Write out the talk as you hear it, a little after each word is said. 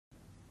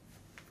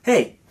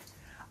Hey,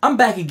 I'm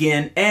back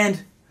again,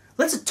 and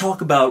let's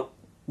talk about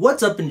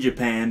what's up in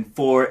Japan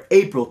for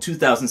April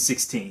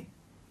 2016.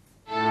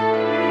 Okay,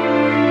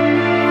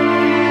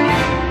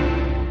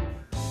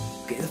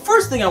 the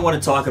first thing I want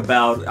to talk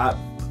about,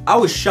 I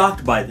was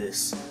shocked by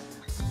this.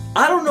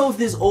 I don't know if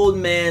this old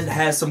man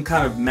has some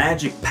kind of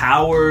magic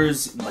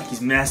powers, like he's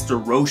Master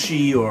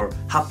Roshi or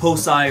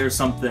Haposai or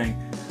something,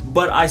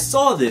 but I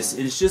saw this,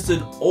 and it's just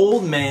an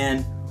old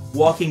man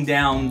walking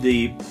down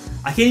the,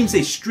 I can't even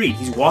say street,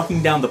 he's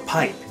walking down the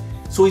pipe.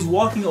 So he's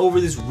walking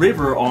over this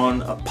river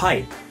on a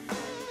pipe.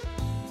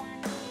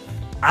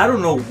 I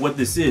don't know what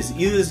this is.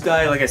 Either this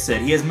guy, like I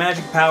said, he has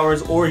magic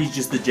powers or he's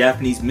just the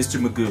Japanese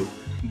Mr. Magoo.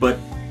 But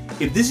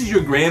if this is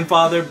your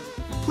grandfather,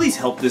 please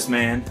help this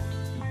man.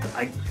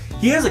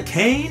 He has a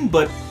cane,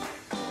 but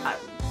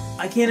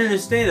I can't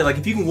understand it. Like,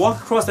 if you can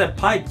walk across that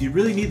pipe, do you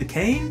really need the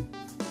cane?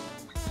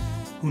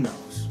 Who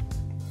knows?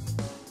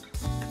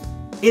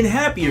 In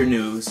happier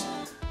news,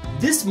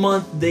 this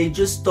month they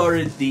just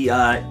started the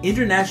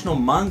International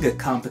Manga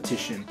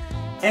Competition.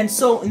 And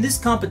so in this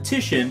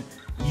competition,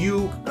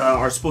 you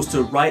are supposed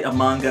to write a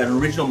manga, an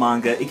original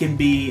manga. It can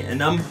be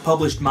an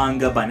unpublished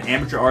manga by an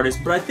amateur artist,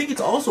 but I think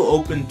it's also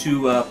open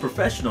to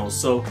professionals.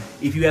 So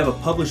if you have a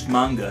published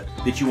manga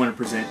that you want to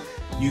present,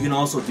 you can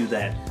also do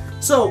that.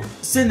 So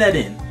send that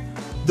in.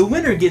 The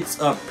winner gets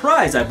a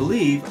prize, I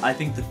believe. I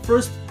think the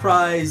first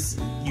prize,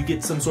 you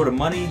get some sort of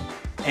money,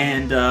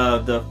 and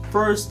the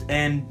first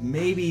and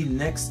maybe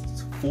next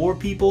 4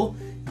 people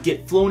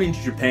get flown into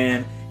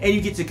Japan, and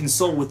you get to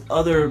consult with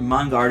other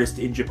manga artists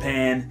in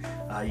Japan.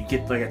 You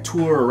get like a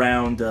tour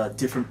around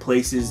different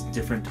places,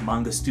 different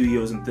manga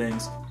studios and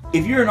things.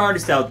 If you're an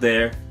artist out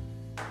there,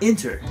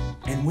 enter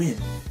and win.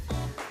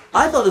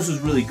 I thought this was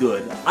really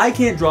good. I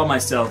can't draw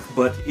myself,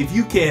 but if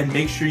you can,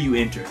 make sure you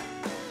enter.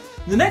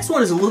 The next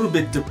one is a little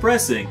bit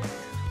depressing.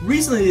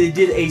 Recently they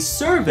did a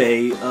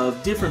survey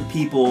of different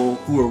people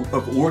who are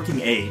of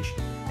working age,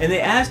 and they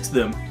asked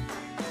them,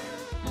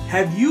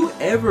 have you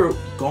ever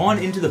gone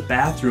into the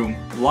bathroom,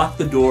 locked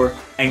the door,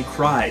 and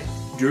cried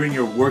during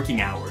your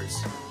working hours?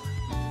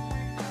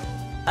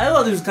 I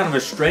thought this was kind of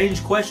a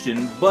strange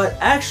question, but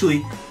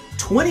actually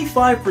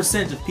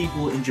 25% of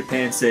people in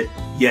Japan said,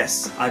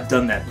 yes, I've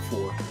done that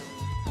before.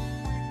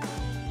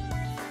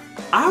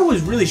 I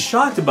was really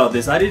shocked about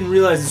this. I didn't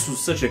realize this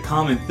was such a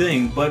common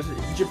thing, but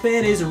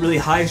Japan is a really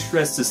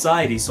high-stress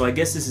society, so I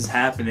guess this is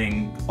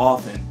happening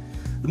often.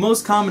 The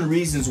most common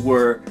reasons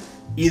were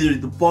either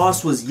the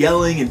boss was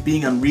yelling and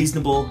being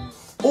unreasonable,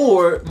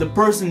 or the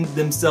person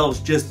themselves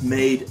just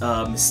made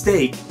a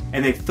mistake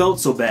and they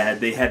felt so bad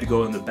they had to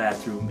go in the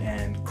bathroom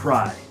and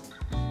cry.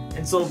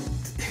 And so,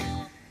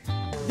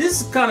 this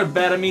is kind of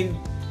bad. I mean,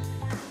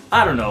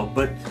 I don't know,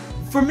 but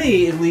for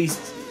me at least,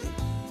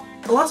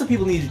 lots of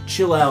people need to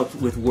chill out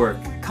with work.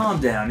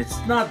 Calm down. It's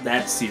not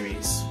that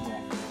serious.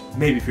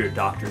 Maybe if you're a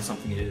doctor or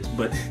something it is,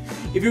 but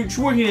if you're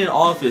working in an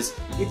office,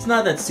 it's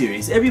not that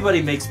serious.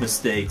 Everybody makes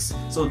mistakes,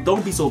 so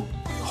don't be so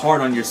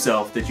hard on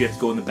yourself that you have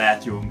to go in the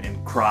bathroom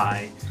and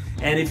cry.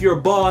 And if you're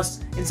a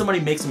boss and somebody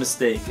makes a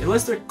mistake,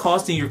 unless they're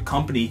costing your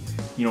company,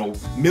 you know,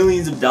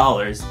 millions of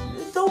dollars,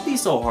 don't be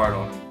so hard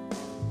on them.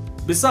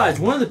 Besides,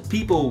 one of the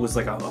people was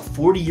like a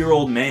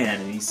 40-year-old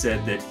man, and he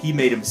said that he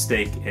made a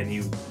mistake and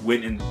he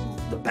went in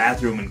the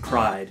bathroom and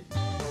cried.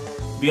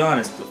 To be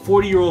honest, a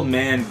 40-year-old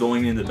man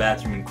going into the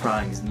bathroom and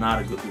crying is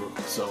not a good look.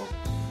 So,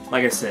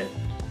 like I said,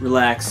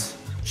 relax,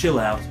 chill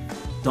out,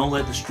 don't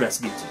let the stress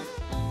get to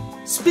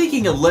you.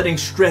 Speaking of letting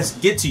stress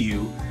get to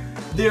you,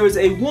 there is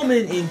a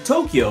woman in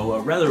Tokyo,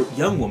 a rather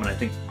young woman, I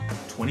think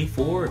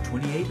 24 or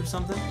 28 or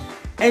something,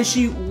 and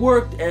she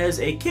worked as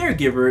a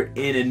caregiver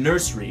in a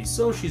nursery,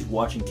 so she's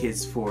watching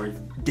kids for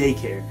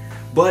daycare.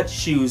 But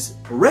she was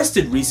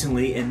arrested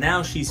recently, and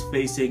now she's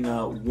facing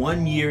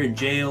 1 year in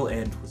jail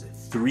and was a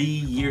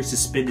 3-year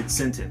suspended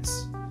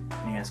sentence.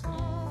 And you ask,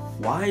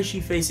 why is she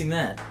facing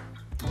that?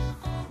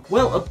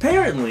 Well,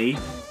 apparently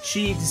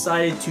she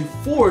decided to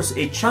force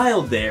a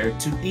child there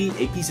to eat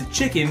a piece of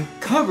chicken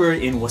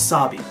covered in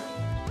wasabi.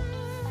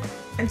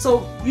 And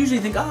so, usually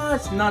you think,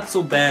 it's not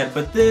so bad,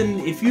 but then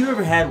if you've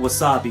ever had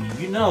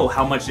wasabi, you know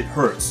how much it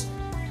hurts.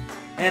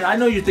 And I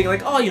know you're thinking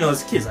like,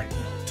 this kid's like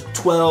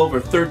 12 or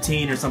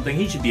 13 or something,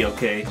 he should be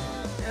okay.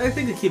 And I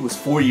think the kid was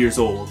 4 years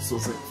old, so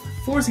it's like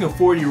forcing a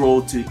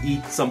 4-year-old to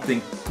eat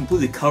something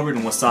completely covered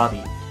in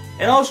wasabi.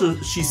 And also,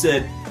 she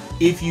said,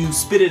 if you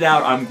spit it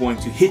out, I'm going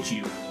to hit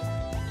you.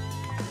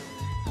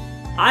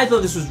 I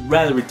thought this was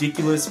rather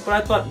ridiculous, but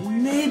I thought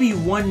maybe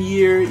 1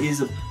 year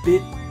is a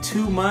bit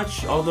too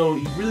much, although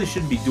you really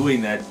shouldn't be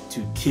doing that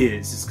to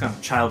kids. It's kind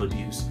of child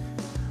abuse.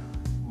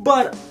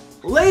 But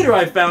later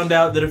I found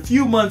out that a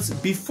few months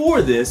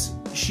before this,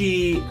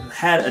 she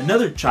had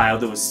another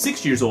child that was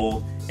 6 years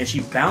old, and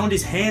she bound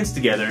his hands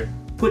together,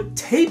 put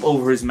tape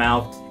over his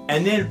mouth,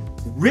 and then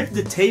ripped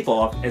the tape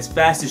off as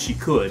fast as she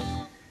could.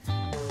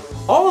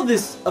 All of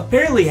this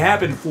apparently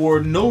happened for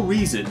no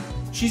reason.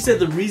 She said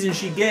the reason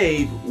she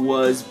gave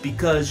was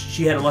because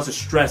she had lots of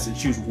stress and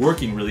she was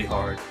working really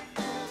hard.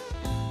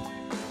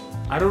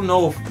 I don't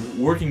know if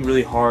working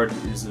really hard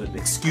is an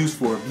excuse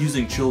for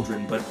abusing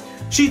children, but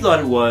she thought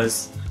it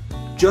was.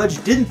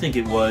 Judge didn't think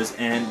it was,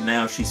 and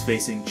now she's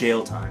facing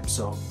jail time,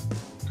 so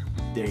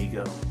there you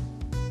go.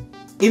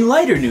 In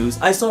lighter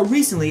news, I saw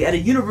recently at a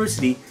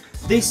university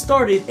they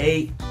started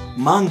a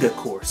manga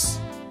course.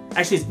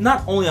 Actually, it's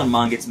not only on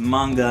manga, it's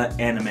manga,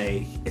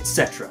 anime,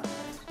 etc.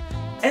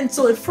 And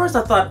so at first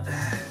I thought,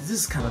 this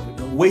is kind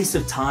of a waste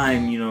of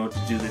time, you know, to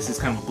do this. It's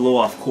kind of a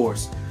blow-off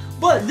course.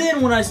 But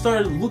then when I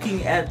started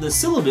looking at the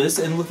syllabus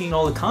and looking at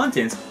all the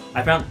contents,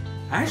 I found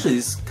actually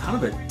this is kind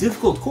of a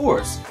difficult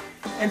course.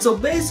 And so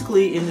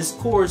basically in this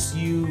course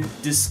you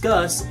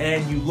discuss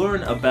and you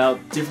learn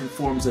about different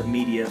forms of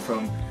media,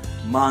 from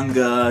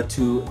manga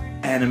to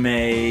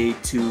anime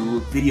to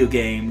video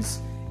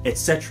games,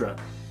 etc.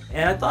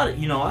 And I thought,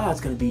 you know,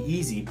 it's going to be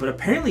easy, but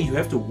apparently you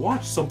have to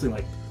watch something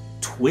like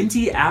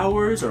 20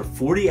 hours or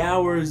 40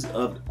 hours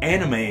of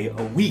anime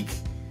a week.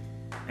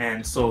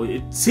 And so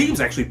it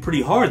seems actually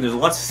pretty hard. There's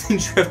lots of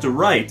things you have to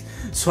write.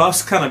 So I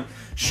was kind of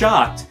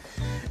shocked.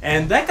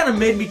 And that kind of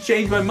made me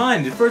change my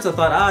mind. At first I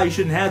thought, you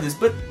shouldn't have this.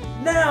 But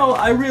now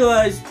I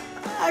realize,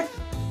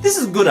 this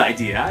is a good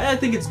idea. I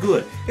think it's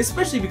good.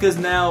 Especially because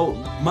now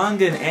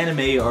manga and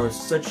anime are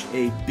such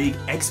a big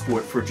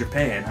export for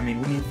Japan. I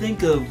mean, when you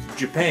think of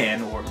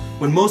Japan, or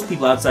when most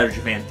people outside of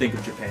Japan think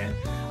of Japan,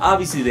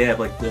 obviously they have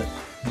like the,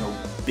 you know,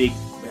 big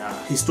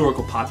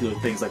historical popular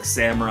things like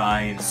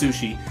samurai and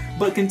sushi.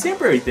 But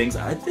contemporary things,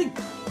 I think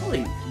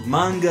probably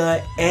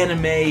manga,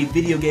 anime,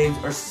 video games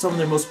are some of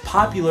their most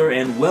popular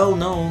and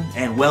well-known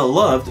and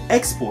well-loved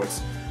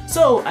exports.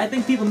 So I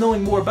think people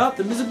knowing more about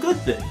them is a good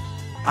thing.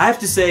 I have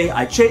to say,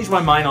 I changed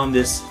my mind on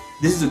this.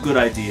 This is a good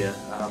idea.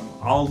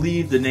 I'll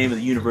leave the name of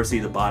the university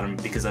at the bottom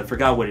because I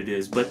forgot what it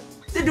is, but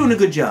they're doing a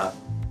good job.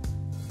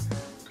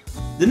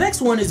 The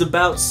next one is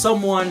about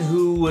someone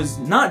who was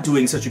not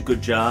doing such a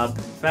good job.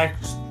 In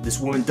fact, this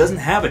woman doesn't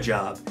have a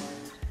job.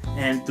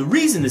 And the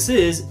reason this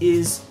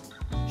is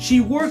she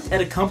worked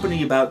at a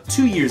company about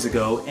 2 years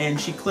ago and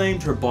she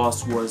claimed her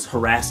boss was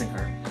harassing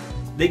her.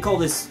 They call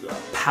this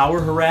power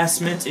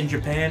harassment in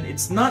Japan.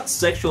 It's not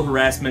sexual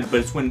harassment, but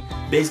it's when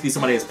basically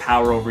somebody has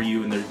power over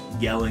you and they're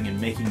yelling and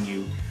making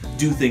you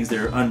do things that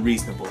are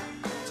unreasonable.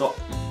 So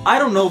I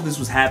don't know if this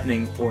was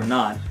happening or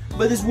not,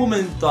 but this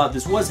woman thought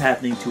this was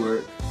happening to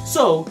her,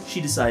 so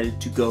she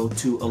decided to go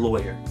to a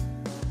lawyer.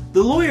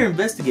 The lawyer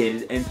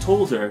investigated and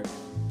told her,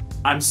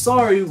 "I'm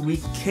sorry,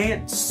 we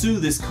can't sue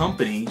this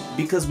company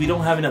because we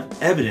don't have enough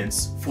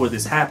evidence for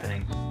this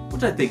happening,"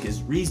 which I think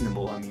is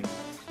reasonable. I mean,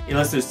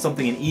 unless there's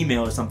something in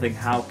email or something,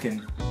 how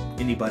can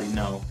anybody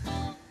know?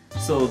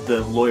 So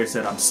the lawyer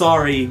said, "I'm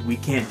sorry, we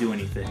can't do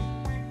anything."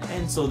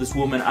 And so this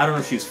woman, I don't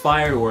know if she was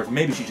fired or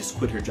maybe she just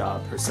quit her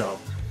job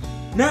herself.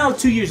 Now,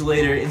 2 years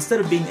later, instead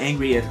of being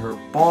angry at her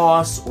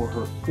boss or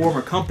her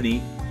former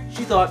company,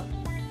 she thought,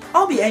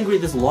 I'll be angry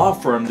at this law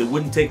firm that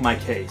wouldn't take my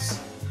case.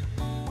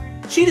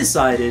 She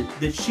decided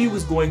that she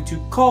was going to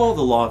call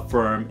the law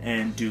firm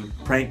and do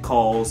prank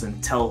calls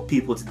and tell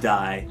people to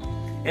die.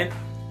 And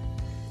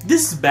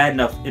this is bad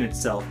enough in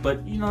itself,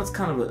 but you know, it's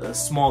kind of a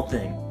small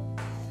thing.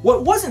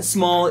 What wasn't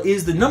small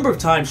is the number of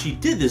times she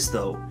did this,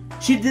 though.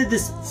 She did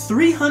this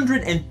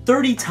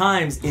 330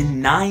 times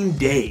in 9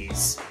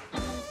 days.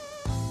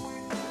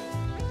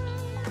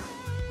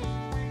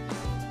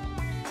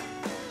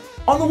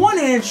 On the one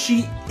hand,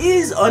 she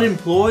is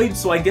unemployed,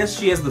 so I guess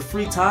she has the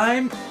free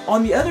time.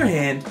 On the other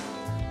hand,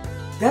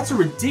 that's a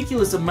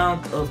ridiculous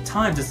amount of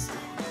times.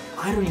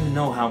 I don't even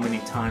know how many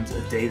times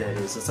a day that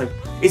is.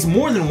 It's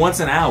more than once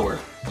an hour.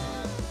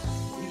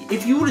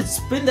 If you would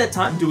spend that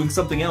time doing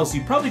something else,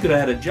 you probably could have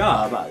had a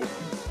job.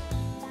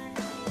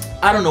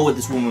 I don't know what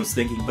this woman was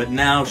thinking, but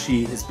now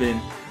she has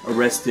been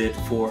arrested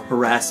for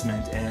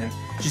harassment and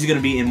she's going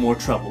to be in more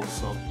trouble.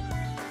 So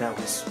that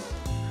was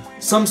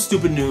some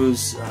stupid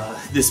news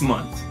this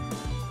month.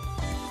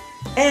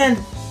 And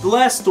the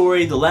last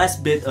story, the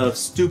last bit of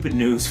stupid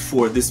news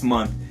for this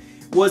month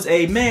was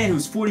a man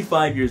who's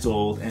 45 years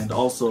old and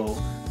also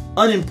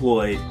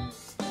unemployed.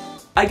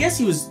 I guess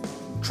he was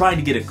trying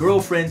to get a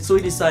girlfriend, so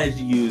he decided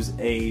to use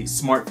a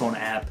smartphone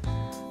app.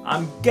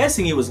 I'm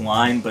guessing it was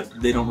Line,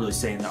 but they don't really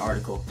say in the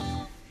article.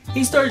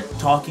 He started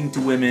talking to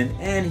women,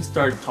 and he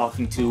started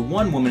talking to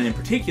one woman in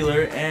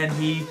particular, and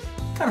he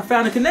kind of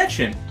found a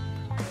connection.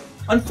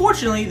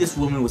 Unfortunately, this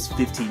woman was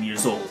 15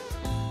 years old.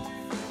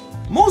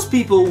 Most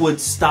people would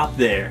stop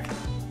there.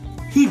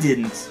 He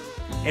didn't,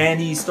 and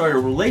he started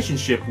a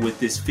relationship with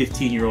this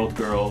 15-year-old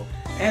girl,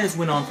 and this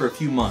went on for a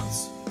few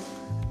months.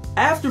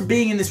 After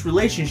being in this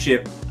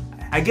relationship,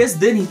 I guess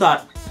then he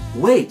thought,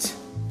 wait,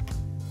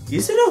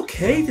 is it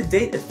okay to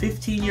date a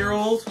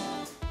 15-year-old?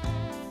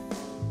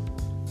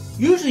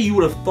 Usually you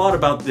would have thought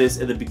about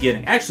this at the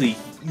beginning. Actually,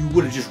 you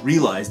would have just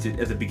realized it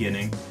at the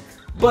beginning.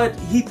 But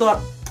he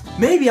thought,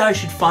 maybe I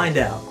should find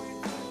out.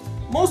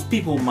 Most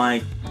people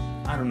might,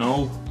 I don't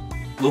know,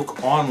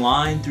 look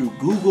online through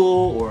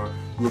Google or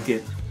look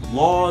at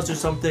laws or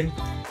something.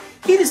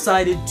 He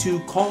decided to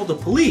call the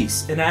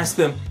police and ask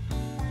them,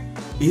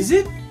 is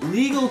it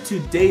legal to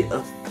date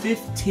a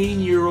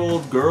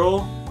 15-year-old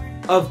girl?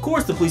 Of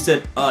course, the police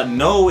said,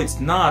 no, it's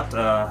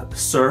not,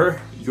 sir.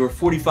 You're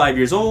 45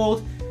 years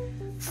old.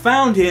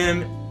 Found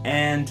him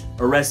and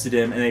arrested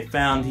him, and they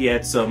found he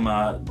had some,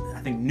 I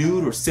think,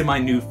 nude or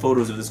semi-nude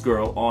photos of this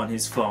girl on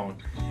his phone.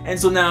 And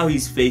so now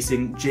he's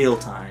facing jail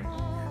time.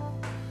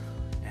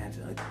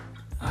 And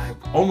I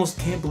almost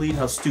can't believe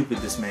how stupid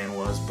this man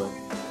was, but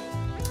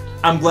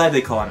I'm glad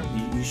they caught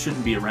him. He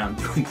shouldn't be around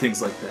doing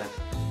things like that.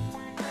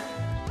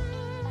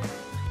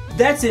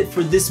 That's it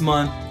for this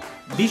month.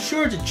 Be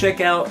sure to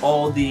check out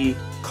all the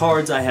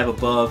cards I have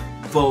above.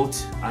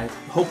 Vote. I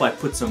hope I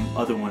put some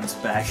other ones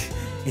back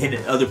in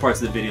other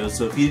parts of the video,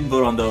 so if you didn't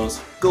vote on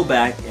those, go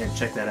back and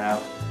check that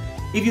out.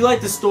 If you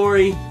like the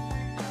story,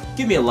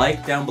 give me a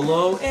like down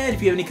below, and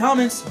if you have any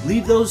comments,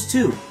 leave those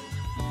too.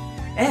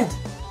 And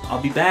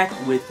I'll be back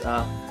with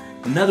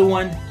another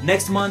one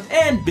next month,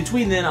 and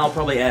between then I'll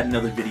probably add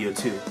another video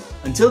too.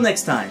 Until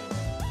next time,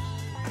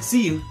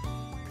 see you.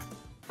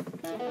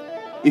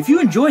 If you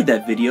enjoyed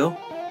that video,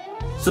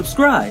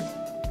 subscribe.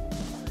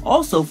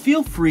 Also,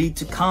 feel free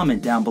to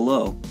comment down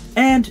below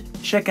and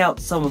check out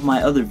some of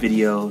my other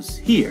videos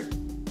here.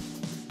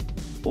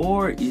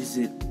 Or is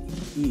it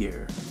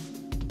here?